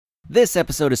This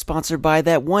episode is sponsored by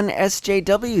that one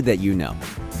SJW that you know.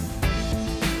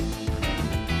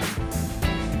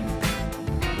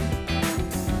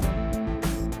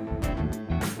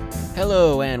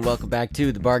 Hello and welcome back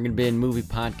to the Bargain Bin Movie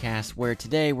Podcast, where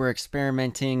today we're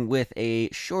experimenting with a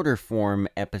shorter form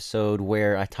episode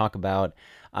where I talk about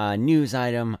a news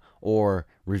item or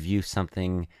review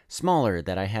something smaller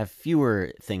that I have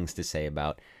fewer things to say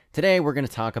about. Today we're going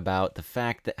to talk about the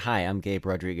fact that, hi, I'm Gabe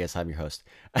Rodriguez, I'm your host.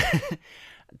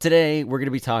 Today we're going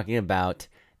to be talking about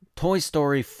Toy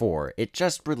Story 4.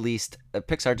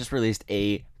 Pixar just released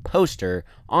a poster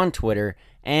on Twitter,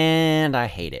 and I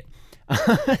hate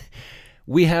it.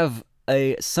 We have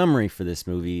a summary for this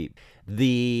movie.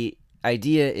 The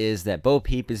idea is that Bo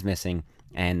Peep is missing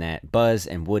and that Buzz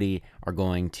and Woody are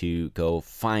going to go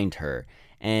find her.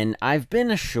 And I've been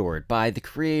assured by the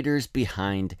creators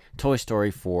behind Toy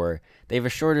Story 4, they've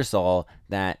assured us all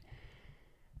that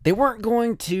they weren't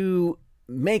going to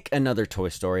make another Toy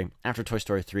Story after Toy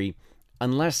Story 3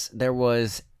 unless there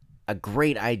was a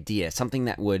great idea, something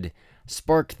that would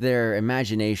spark their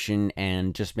imagination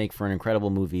and just make for an incredible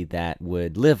movie that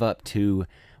would live up to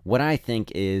what I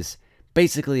think is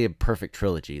basically a perfect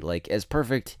trilogy, like as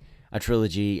perfect a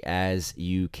trilogy as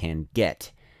you can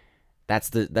get. That's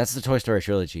the Toy Story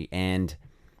trilogy, and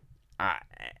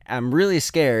I'm really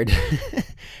scared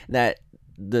that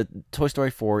the Toy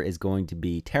Story 4 is going to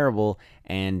be terrible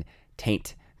and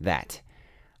taint that.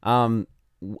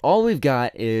 All we've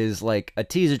got is like a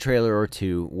teaser trailer or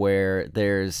two where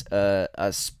there's a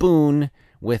spoon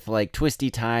with like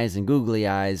twisty ties and googly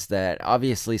eyes that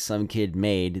obviously some kid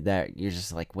made that you're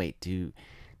just like, wait,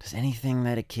 does anything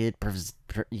that a kid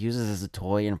uses as a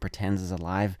toy and pretends is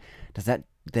alive, does that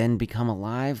then become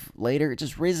alive later? It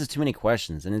just raises too many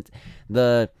questions. And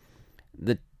the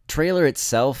trailer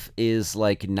itself is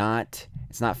like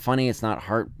it's not funny, it's not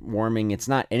heartwarming, it's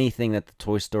not anything that the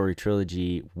Toy Story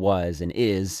trilogy was and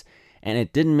is, and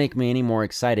it didn't make me any more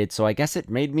excited, so I guess it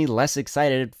made me less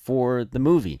excited for the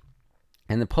movie.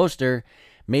 And the poster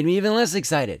made me even less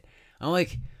excited. I'm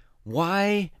like,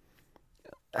 why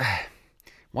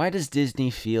does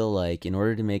Disney feel like in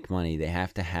order to make money they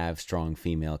have to have strong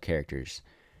female characters?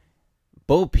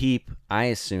 Bo Peep, I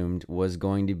assumed, was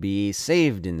going to be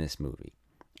saved in this movie.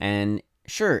 And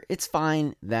sure, it's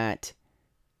fine that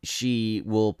she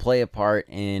will play a part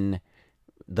in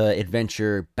the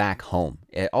adventure back home.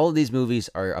 All of these movies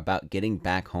are about getting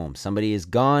back home. Somebody is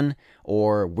gone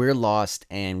or we're lost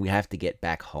and we have to get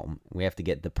back home. We have to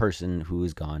get the person who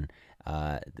is gone.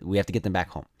 We have to get them back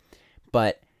home.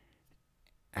 But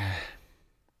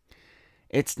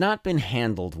it's not been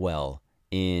handled well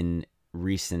in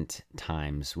recent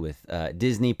times with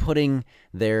Disney putting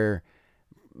their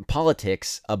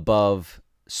politics above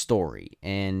story.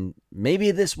 And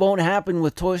maybe this won't happen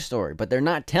with Toy Story, but they're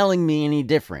not telling me any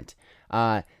different.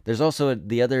 There's also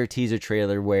the other teaser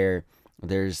trailer where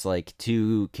there's like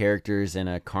two characters in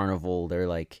a carnival. They're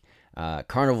like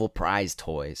carnival prize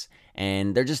toys,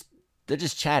 and they're just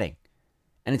chatting,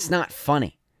 and it's not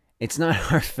funny. It's not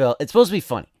heartfelt. It's supposed to be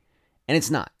funny, and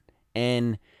it's not.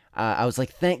 And I was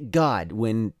like, thank God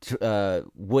when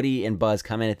Woody and Buzz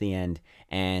come in at the end,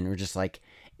 and we're just like,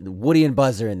 Woody and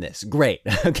Buzz are in this. Great.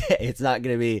 Okay, it's not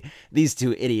going to be these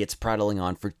two idiots prattling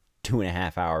on for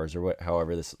 2.5 hours or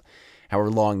however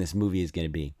long this movie is going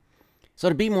to be. So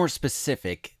to be more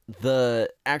specific,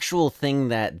 the actual thing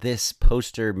that this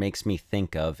poster makes me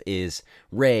think of is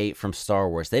Rey from Star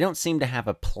Wars. They don't seem to have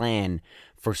a plan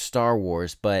for Star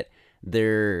Wars, but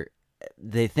they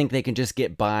think they can just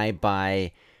get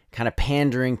by kind of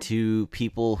pandering to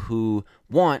people who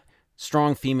want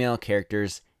strong female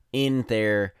characters in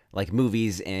their like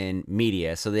movies and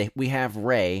media. So we have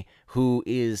Rey, who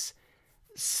is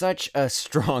such a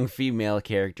strong female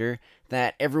character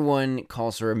that everyone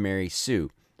calls her a Mary Sue.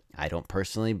 I don't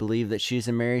personally believe that she's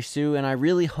a Mary Sue, and I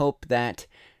really hope that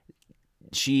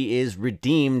she is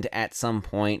redeemed at some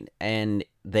point and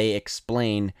they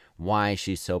explain why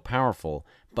she's so powerful.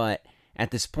 But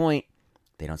at this point,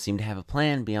 they don't seem to have a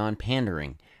plan beyond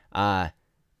pandering.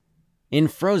 In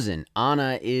Frozen,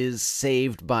 Anna is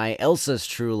saved by Elsa's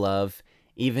true love,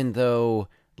 even though,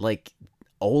 like,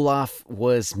 Olaf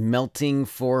was melting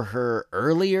for her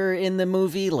earlier in the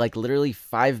movie, like literally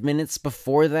 5 minutes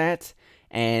before that.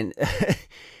 And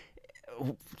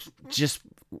just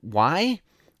why?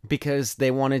 Because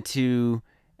they wanted to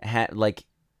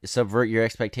subvert your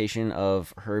expectation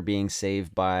of her being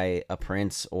saved by a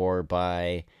prince or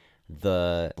by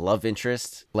the love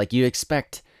interest. Like, you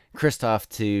expect Kristoff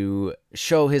to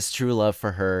show his true love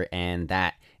for her, and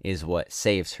that is what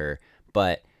saves her.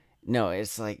 But no,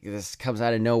 it's like this comes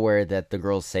out of nowhere that the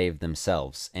girls save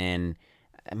themselves. And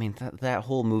I mean, that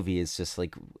whole movie is just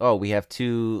like, oh, we have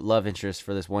two love interests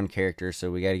for this one character, so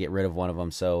we got to get rid of one of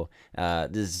them. So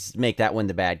this make that one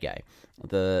the bad guy.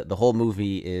 The whole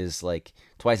movie is like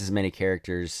twice as many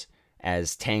characters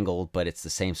as Tangled, but it's the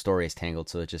same story as Tangled,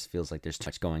 so it just feels like there's too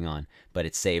much going on. But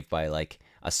it's saved by like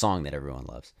a song that everyone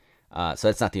loves. So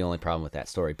that's not the only problem with that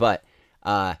story, but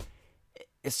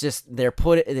it's just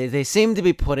they seem to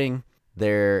be putting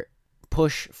their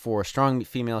push for strong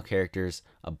female characters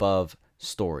above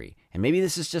story. And maybe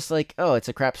this is just like, oh, it's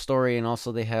a crap story, and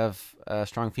also they have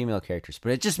strong female characters,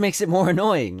 but it just makes it more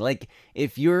annoying. Like,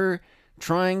 if you're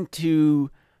trying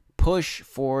to push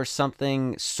for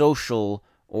something social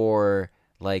or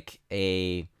like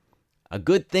a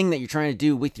good thing that you're trying to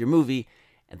do with your movie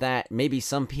that maybe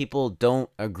some people don't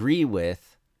agree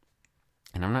with,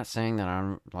 and I'm not saying that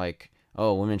I'm like,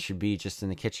 oh, women should be just in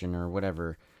the kitchen or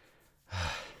whatever.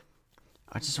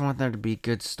 I just want there to be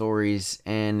good stories,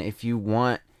 and if you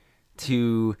want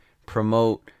to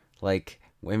promote like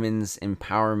women's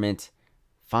empowerment,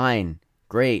 fine,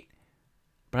 great.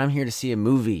 But I'm here to see a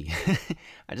movie.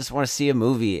 I just want to see a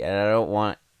movie, and I don't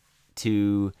want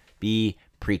to be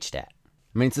preached at.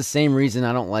 I mean, it's the same reason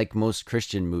I don't like most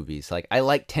Christian movies. Like, I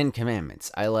like 10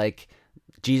 Commandments. I like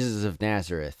Jesus of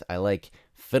Nazareth. I like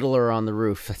Fiddler on the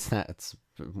Roof. It's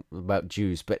about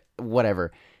Jews, but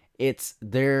whatever.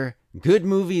 They're good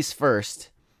movies first,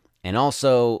 and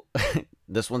also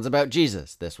this one's about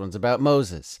Jesus. This one's about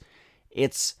Moses.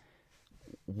 It's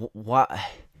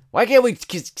why can't we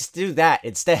just do that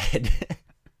instead?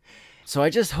 So I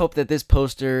just hope that this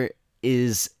poster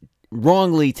is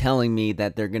wrongly telling me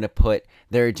that they're going to put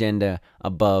their agenda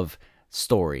above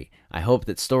story. I hope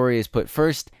that story is put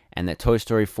first, and that Toy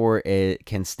Story 4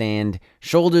 can stand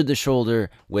shoulder to shoulder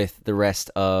with the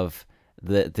rest of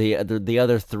the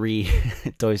other three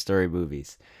Toy Story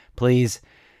movies. Please,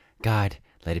 God,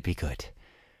 let it be good.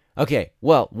 Okay,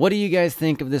 well, what do you guys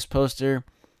think of this poster?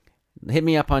 Hit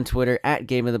me up on Twitter at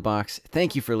Game of the Box.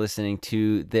 Thank you for listening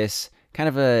to this kind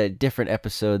of a different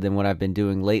episode than what I've been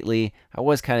doing lately. I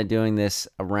was kind of doing this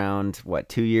around,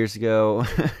 2 years ago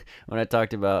when I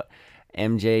talked about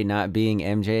MJ not being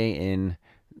MJ in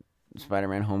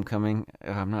Spider-Man Homecoming.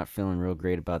 I'm not feeling real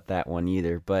great about that one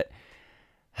either, but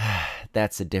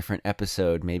that's a different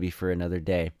episode, maybe for another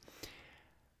day.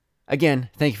 Again,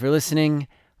 thank you for listening.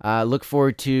 Look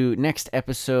forward to next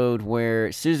episode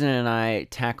where Susan and I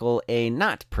tackle a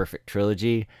not perfect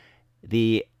trilogy,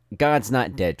 the God's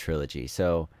Not Dead trilogy.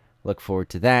 So look forward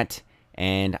to that,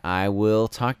 and I will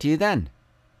talk to you then.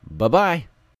 Bye-bye.